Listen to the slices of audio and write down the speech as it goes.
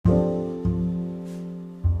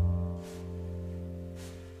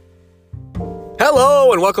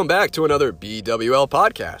Hello and welcome back to another BWL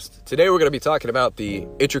podcast. Today we're going to be talking about the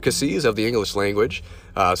intricacies of the English language,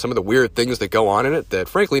 some of the weird things that go on in it that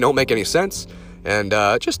frankly don't make any sense, and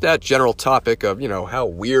just that general topic of, how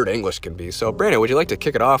weird English can be. So Brandon, would you like to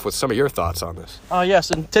kick it off with some of your thoughts on this?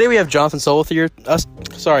 Yes, and today we have Jonathan Stoll here.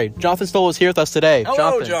 Jonathan Stoll is here with us today. Hello,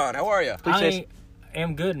 Jonathan. John. How are you? I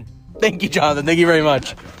am good. Thank you, Jonathan. Thank you very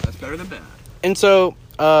much. That's better than bad. And so,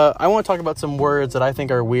 I want to talk about some words that I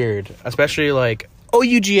think are weird, especially like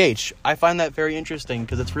OUGH. I find that very interesting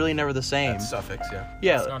because it's really never the same. That's suffix, yeah.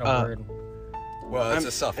 Yeah, It's not a word. Well, it's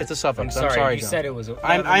a suffix. It's a suffix. I'm sorry. You John. said it was.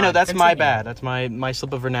 I know, that's my bad. That's my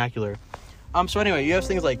slip of vernacular. So anyway, you have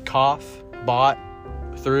things like cough, bought,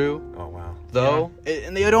 through, Oh, wow. though,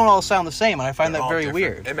 and they don't all sound the same, and I find They're that all very different.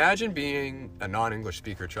 weird. Imagine being a non-English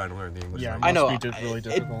speaker trying to learn the English language. I know. Must be really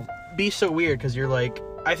difficult. It'd be so weird because you're like,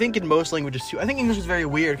 I think in most languages too. I think English is very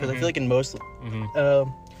weird because I feel like in most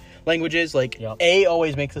languages, like Yep. A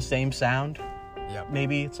always makes the same sound. Yep.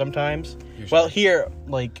 Maybe sometimes. Usually. Well, here,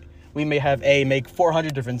 like we may have A make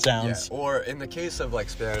 400 different Yeah, sounds. or in the case of like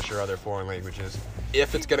Spanish or other foreign languages,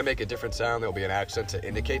 if it's going to make a different sound, there'll be an accent to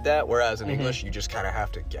indicate that, whereas in English, you just kind of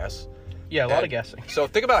have to guess. Yeah, a lot And of guessing. So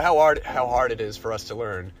think about how hard it is for us to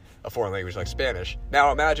learn a foreign language like Spanish.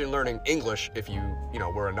 Now imagine learning English if you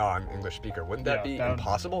were a non-English speaker. Wouldn't that be that would-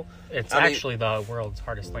 impossible? It's I mean, actually the world's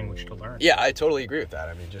hardest language to learn. Yeah, I totally agree with that.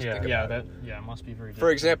 I mean, just think about it. It must be very difficult.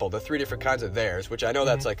 For example, the 3 different kinds of theirs, which I know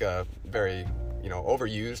that's like a very,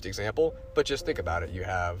 overused example, but just think about it. You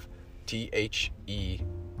have THEIR,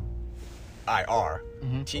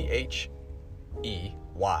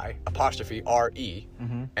 THEY, apostrophe RE,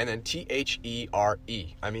 and then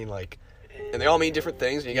THERE. I mean, like, and they all mean different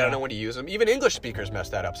things, and you gotta know when to use them. Even English speakers mess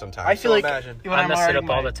that up sometimes. I feel So like imagine. when I I'm mess it writing up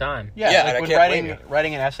all my- the time. Yeah, Yeah, like and I when can't blame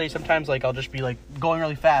writing an essay, sometimes like I'll just be like going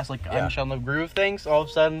really fast, like Yeah. I'm just on the groove of things. All of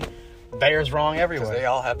a sudden, there's wrong everywhere. Because they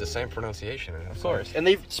all have the same pronunciation. And Of course, and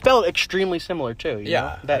they spell extremely similar too. You Yeah,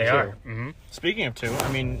 know? That They too. are. Mm-hmm. Speaking of two,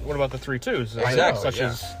 I mean, what about the 3 twos? Exactly, Such yeah.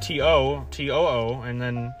 as TO, TOO, and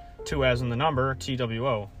then 2 as in the number,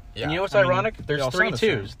 TWO. Yeah. And you know what's I mean, ironic? they There's all 3 sound the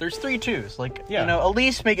same. twos. There's 3 twos. Like, Yeah. at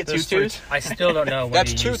least make it 2 There's 3 twos. I still don't know. When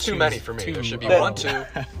That's to two use too many for me. There should be That- 1, 2.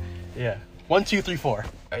 Yeah. 1, 2, 3, 4.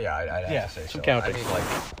 Yeah, I'd have Yeah, to say so. some counting. I mean, like,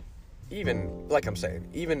 even, like I'm saying,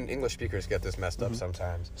 even English speakers get this messed up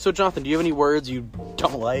sometimes. So, Jonathan, do you have any words you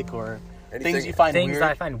don't like or Anything- things you find Things weird?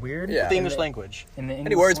 that I find weird. Yeah. The English language. In the English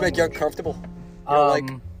Any words make you language. uncomfortable? You know, like,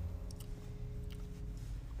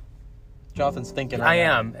 Jonathan's thinking. I right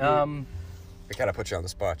am. now. I kind of put you on the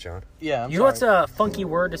spot, John. Yeah. I'm You know what's sorry. a funky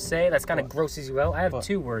word to say that's kind of grosses you out? I have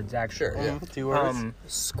 2 words actually. Sure, yeah. 2 words.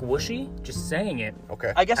 Squishy. Just saying it.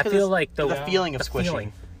 Okay. I guess I 'cause feel it's like the feeling of the squishy.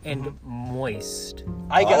 feeling. And moist.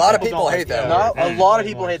 I A guess lot of people people don't hate like that Not word. a lot of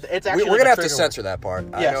people hate that. It's actually We're like going to a have to trigger censor that part.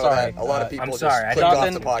 I Yeah, know sorry. that a lot of people I'm just sorry. clicked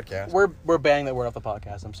Jonathan, off the podcast. We're banning that word off the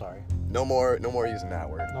podcast. I'm sorry. No more using that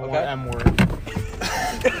word. No Okay. more M word.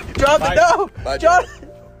 Jonathan, Bye. no! Bye, Jonathan!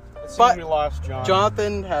 It But- seems we lost John.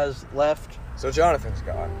 Jonathan has left. So Jonathan's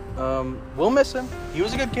gone. We'll miss him. He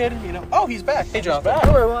was a good kid, Oh, he's back. Hey, Jonathan.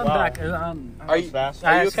 Oh, well, I'm Wow. back. Are you? fast.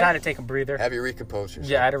 I you just okay? had to take a breather. Have you recomposed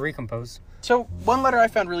yourself? Yeah, I had to recompose. So one letter I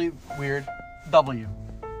found really weird. W.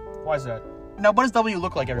 Why is that? Now, what does W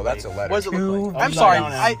look like, everybody? that's a letter. What does it look like? Two I'm V's. sorry.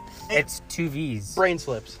 Upside down M. It's 2 V's. brain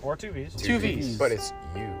slips. Or 2 V's. 2 V's. But it's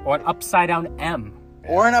you. Or an upside down M.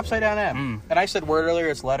 Or an upside down M. And I said word earlier.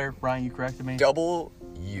 It's letter. Brian, you corrected me. Double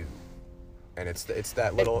U. And it's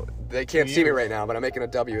that little... They can't see me right now, but I'm making a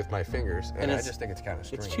W with my fingers. And I it's- just think it's kind of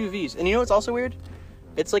strange. It's 2 V's. And you know what's also weird?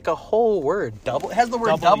 It's like a whole word. Double. It has the word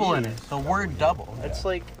Double double E. in it. The word double. It's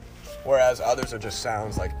like Whereas others are just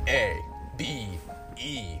sounds like A, B,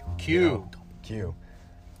 E, Q. Q.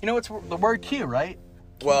 You know, it's the word Q, right?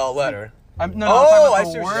 Well, letter. No, Oh, I I'm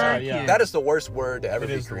see talking what about you're the saying. word yeah. That is the worst word to ever It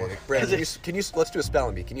be is the created. worst. Brandon, let's do a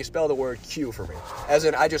spelling bee. Can you spell the word Q for me? As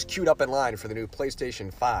in, I just queued up in line for the new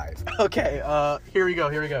PlayStation 5. Okay, here we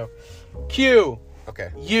go. Q. Okay.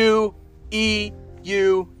 U. E.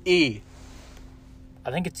 U. E. I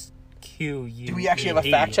think it's Q-U. Do we actually have a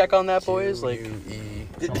fact check on that, boys? Like, Q-U-E.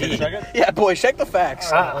 Okay, check it? yeah, boys, check the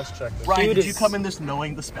facts. Let's check this. Ryan, Q did you is- come in this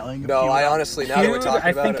knowing the spelling of No, Q? I honestly, now that we're Q, talking I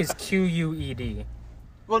about think it... is Q-U-E-D.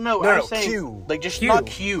 Well, no, No, I'm no, saying Q. like just Q. not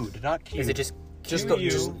queued, not Q. Is it just Just Q, the- U,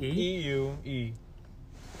 just- E, U, E.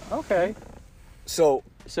 okay? So,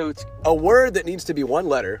 So it's a word that needs to be one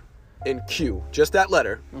letter in Q, just that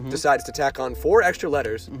letter, decides to tack on 4 extra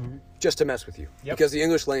letters just to mess with you. Yep. Because the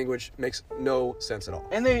English language makes no sense at all.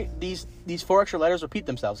 and these 4 extra letters repeat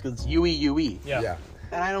themselves because it's U E U E. Yeah. Yeah.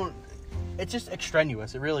 And I don't. It's just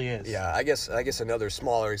extraneous. It really is. Yeah, I guess another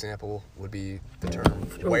smaller example would be the term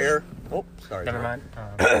where. Oh, sorry. Never John.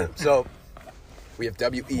 mind. So, We have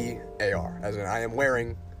W-E-A-R, as in I am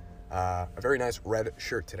wearing a very nice red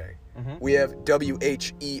shirt today. We have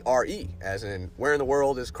W-H-E-R-E, as in where in the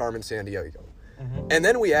world is Carmen Sandiego? And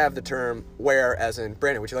then we have the term wear, as in,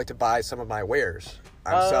 Brandon, would you like to buy some of my wares?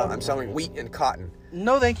 I'm selling wheat and cotton.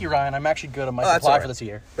 No, thank you, Ryan. I'm actually good on my that's supply all right. for this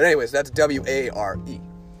year. But anyways, that's W-A-R-E.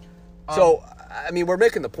 So, I mean, we're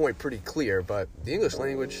making the point pretty clear, but the English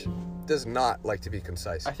language does not like to be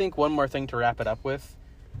concise. I think one more thing to wrap it up with.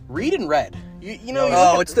 Read and read. You know.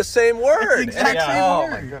 Oh, it's the same word. It's the exact same Oh,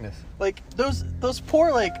 word. my goodness. Like, those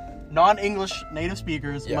poor, like, non-English native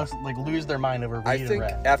speakers Yeah. must, like, lose their mind over read I and think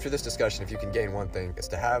read. after this discussion, if you can gain one thing, it's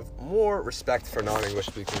to have more respect for non-English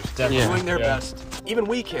speakers. They're Yeah. doing their Yeah. best. Even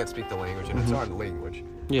we can't speak the language, and it's our language.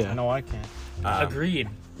 Yeah. No, I can't. Agreed.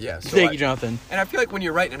 Yeah. So Thank you, Jonathan. And I feel like when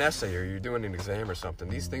you're writing an essay or you're doing an exam or something,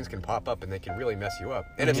 these things can pop up and they can really mess you up.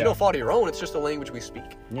 And it's no fault of your own. It's just the language we speak.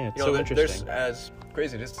 Yeah, it's You know, so interesting. There's, as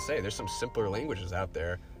crazy as it is to say, there's some simpler languages out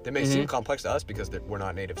there. They may seem complex to us because we're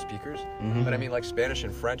not native speakers. But I mean, like Spanish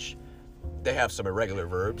and French, they have some irregular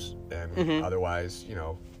verbs and otherwise, you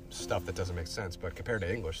know, stuff that doesn't make sense. But compared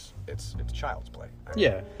to English, it's child's play. I mean,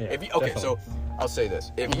 Yeah, If you, okay, definitely. so I'll say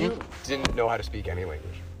this: if you didn't know how to speak any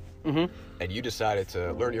language, and you decided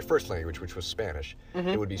to learn your first language, which was Spanish,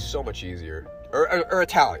 it would be so much easier, or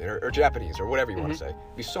Italian, or Japanese, or whatever you want to say.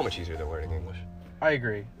 It'd be so much easier than learning English. I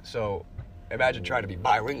agree. So, imagine trying to be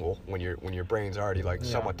bilingual when your brain's already like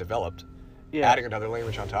somewhat developed. Yeah. Adding another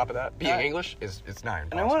language on top of that, being English it's not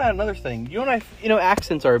And I impossible. want to add another thing.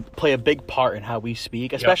 Accents play a big part in how we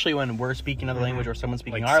speak, especially when we're speaking another language or someone's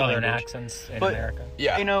speaking Like our southern language. accents in But- America.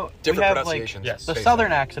 Yeah, You know, different we have, pronunciations. yes, The based southern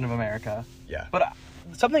on- accent of America. Yeah, But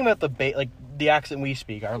something about the accent we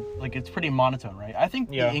speak it's pretty monotone, right? I think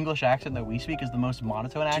Yeah. the English accent that we speak is the most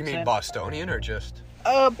monotone do you accent. mean Bostonian or just?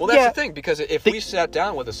 Well, Well, that's the thing, because if we sat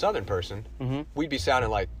down with a Southern person, we'd be sounding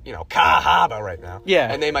like, Cahaba right now.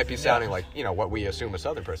 Yeah. And they might be sounding like, what we assume a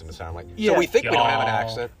Southern person to sound like. Yeah. So we think we don't have an Y'all.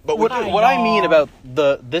 accent, but we What, do. what I mean about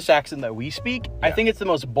this accent that we speak, I Yeah. think it's the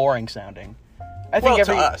most boring sounding. I Well, think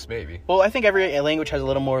to us, maybe. Well, I think every language has a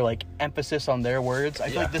little more like emphasis on their words. I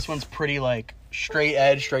feel Yeah. like this one's pretty like straight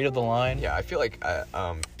edge, straight of the line. Yeah, I feel like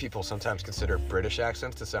people sometimes consider British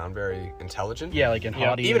accents to sound very intelligent. Yeah, like in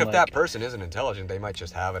haughty. Even and, if that like- person isn't intelligent, they might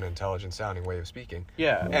just have an intelligent sounding way of speaking.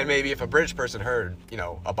 Yeah. And maybe if a British person heard,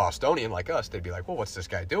 a Bostonian like us, they'd be like, well, what's this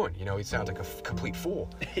guy doing? He sounds like a complete fool.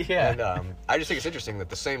 Yeah. And I just think it's interesting that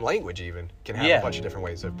the same language even can have Yeah. a bunch of different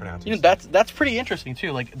ways of pronouncing that's pretty interesting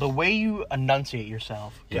too. Like the way you enunciate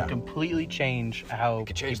yourself can Yeah. completely change how It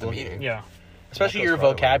could change the people- meaning. Yeah. especially That goes your for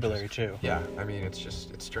other vocabulary languages. too. Yeah, I mean, it's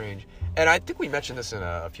strange. And I think we mentioned this in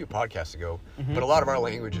a few podcasts ago, Mm-hmm. but a lot of our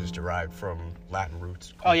language is derived from Latin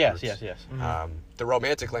roots. Oh Greek yes, roots. yes. The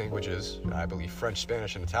Romantic languages, I believe French,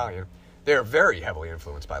 Spanish, and Italian, they're very heavily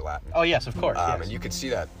influenced by Latin. Oh yes, of course. Yes. And you can see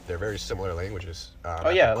that they're very similar languages. Oh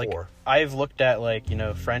at yeah, the like core. I've looked at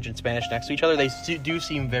French and Spanish next to each other. They do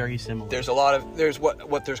seem very similar. There's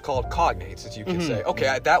what there's called cognates, as you can say.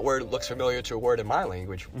 Okay, that word looks familiar to a word in my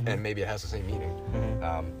language, and maybe it has the same meaning.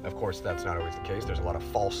 Of course, that's not always the case. There's a lot of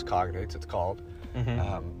false cognates, it's called.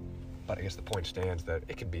 But I guess the point stands that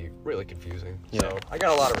it can be really confusing. Yeah. So I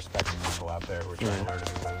got a lot of respect for people out there who are trying to learn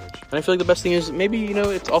a new language. And I feel like the best thing is maybe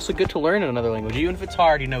it's also good to learn another language, even if it's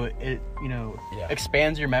hard. It Yeah.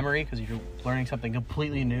 expands your memory because you're learning something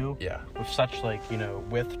completely new. Yeah. With such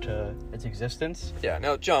width to its existence. Yeah.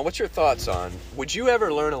 Now, John, what's your thoughts on, would you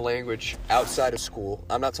ever learn a language outside of school?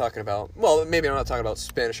 I'm not talking about, maybe I'm not talking about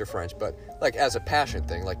Spanish or French, but like as a passion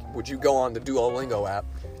thing. Like, would you go on the Duolingo app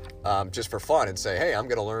just for fun and say, hey, I'm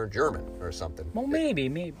going to learn German or something? Well,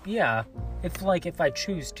 maybe, yeah. If I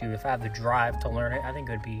choose to, if I have the drive to learn it, I think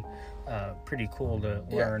it would be pretty cool to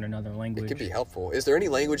learn another language. It could be helpful. Is there any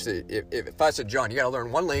language that, if I said, John, you got to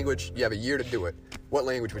learn one language, you have a year to do it, what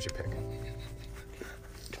language would you pick?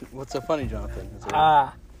 What's so funny, Jonathan? Is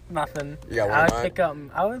there- Nothing. You got one in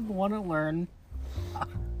mind? I would want to learn.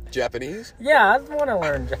 Japanese? Yeah, I'd want to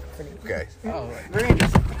learn Japanese. Okay. Oh, very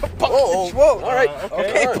interesting. Whoa. All right.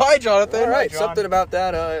 Okay, All right. bye, Jonathan. All right. John. Something about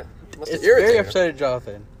that must have It's very irritated him. upsetting,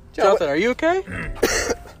 Jonathan. John, Jonathan, are you okay?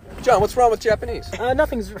 John, what's wrong with Japanese?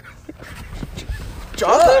 Nothing's.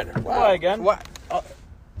 Jonathan? Wow. Why again? What?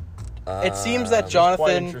 It seems that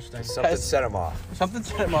Jonathan interesting. Something set him off. something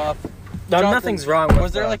set him off. No, Jonathan, nothing's wrong with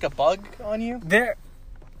Was there like a bug on you?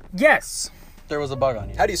 Yes. There was a bug on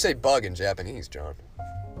you. How do you say bug in Japanese, John?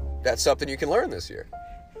 That's something you can learn this year.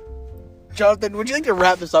 Jonathan, would you like to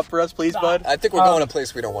wrap this up for us, please, bud? I think we're going a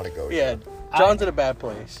place we don't want to go. Yeah, John's in a bad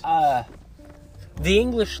place. The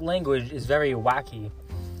English language is very wacky.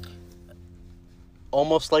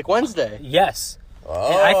 Almost like Wednesday. Yes.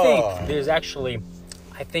 Oh. And I think there's actually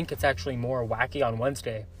I think it's actually more wacky on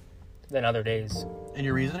Wednesday than other days. And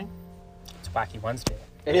your reasoning? It's Wacky Wednesday.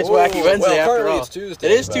 It is Ooh, Wacky Wednesday well, after currently all. it's Tuesday.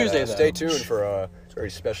 It is but, Tuesday, though. Stay tuned for a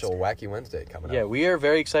very special Wacky Wednesday coming Yeah, up. we are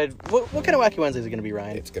very excited. What kind of Wacky Wednesday is it going to be,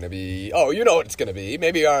 Ryan? It's going to be... Oh, you know what it's going to be.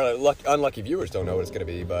 Maybe our unlucky viewers don't know what it's going to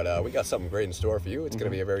be, but we got something great in store for you. It's going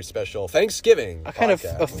to be a very special Thanksgiving A kind of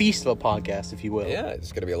podcast. a feast of a podcast, if you will. Yeah,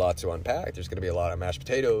 there's going to be a lot to unpack. There's going to be a lot of mashed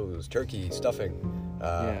potatoes, turkey, stuffing,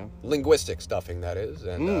 linguistic stuffing, that is.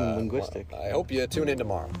 And, linguistic. I hope you tune in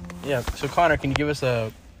tomorrow. Yeah. So, Connor, can you give us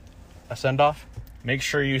a send-off? Make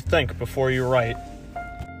sure you think before you write.